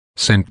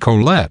Saint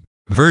Colette,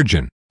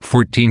 Virgin,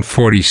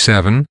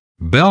 1447,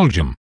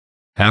 Belgium.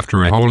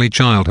 After a holy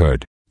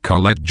childhood,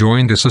 Colette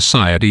joined a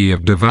society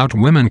of devout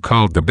women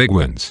called the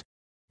Biguines.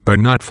 But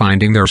not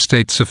finding their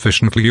state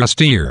sufficiently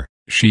austere,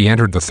 she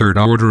entered the Third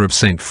Order of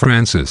St.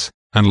 Francis,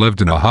 and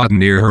lived in a hut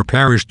near her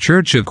parish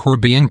church of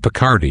Corbie in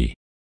Picardy.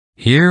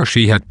 Here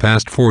she had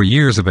passed 4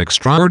 years of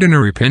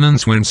extraordinary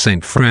penance when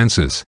St.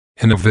 Francis,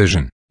 in a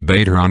vision,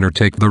 bade her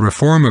undertake the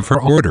reform of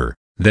her order,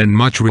 then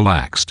much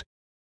relaxed.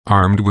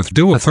 Armed with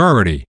due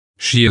authority,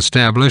 she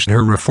established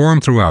her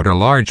reform throughout a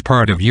large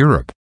part of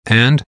Europe,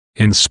 and,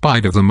 in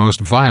spite of the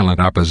most violent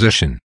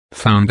opposition,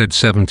 founded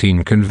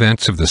 17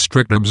 convents of the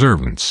strict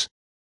observance.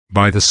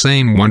 By the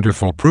same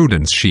wonderful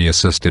prudence she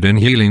assisted in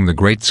healing the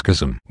great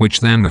schism which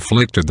then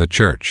afflicted the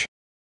Church.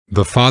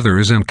 The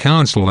Fathers in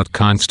council at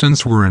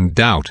Constance were in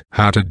doubt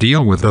how to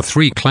deal with the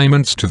 3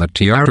 claimants to the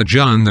tiara: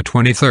 John the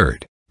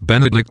 23rd,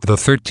 Benedict the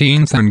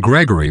 13th and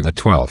Gregory the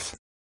 12th.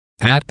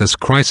 At this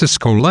crisis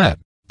Colette,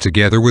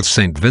 together with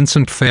St.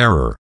 Vincent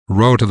Ferrer,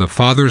 wrote to the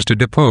Fathers to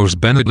depose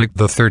Benedict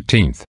the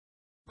 13th,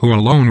 who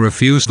alone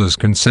refused his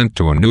consent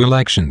to a new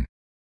election.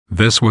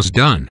 This was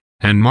done,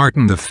 and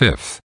Martin V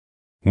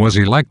was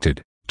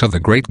elected, to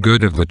the great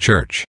good of the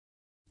Church.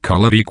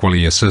 Colette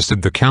equally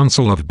assisted the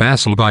Council of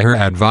Basel by her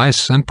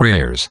advice and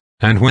prayers,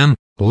 and when,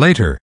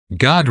 later,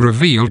 God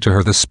revealed to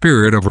her the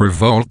spirit of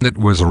revolt that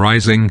was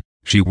rising,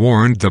 she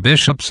warned the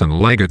bishops and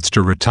legates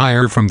to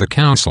retire from the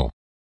council.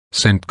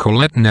 Saint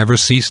Colette never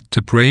ceased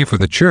to pray for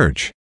the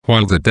Church,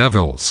 while the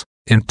devils,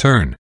 in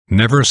turn,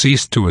 never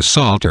ceased to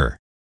assault her.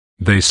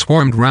 They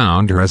swarmed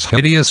round her as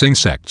hideous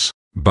insects,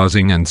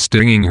 buzzing and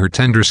stinging her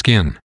tender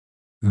skin.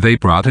 They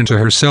brought into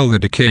her cell the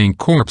decaying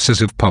corpses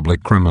of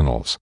public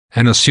criminals,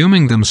 and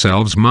assuming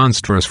themselves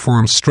monstrous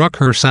forms struck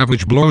her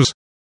savage blows.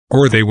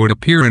 Or they would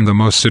appear in the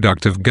most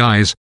seductive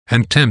guise,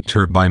 and tempt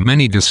her by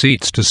many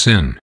deceits to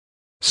sin.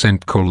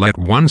 Saint Colette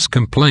once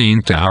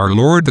complained to our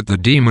Lord that the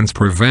demons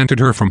prevented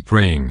her from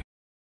praying.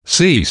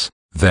 "Cease,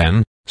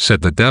 then,"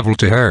 said the devil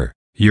to her,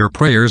 "your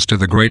prayers to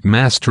the great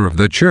Master of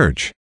the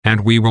Church,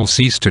 and we will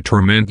cease to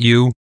torment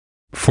you.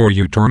 For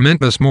you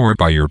torment us more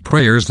by your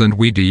prayers than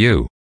we do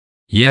you."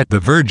 Yet the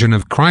Virgin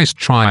of Christ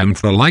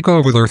triumphed alike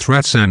over their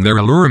threats and their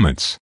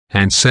allurements,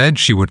 and said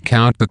she would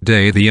count that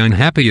day the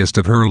unhappiest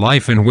of her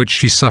life in which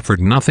she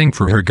suffered nothing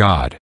for her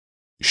God.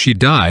 She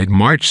died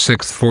March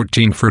 6,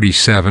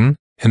 1437,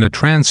 in a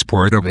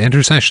transport of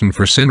intercession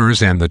for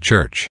sinners and the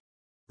Church.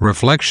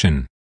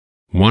 Reflection.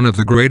 One of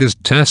the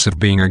greatest tests of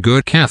being a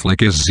good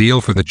Catholic is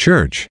zeal for the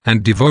Church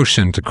and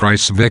devotion to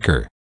Christ's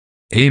vicar.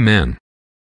 Amen.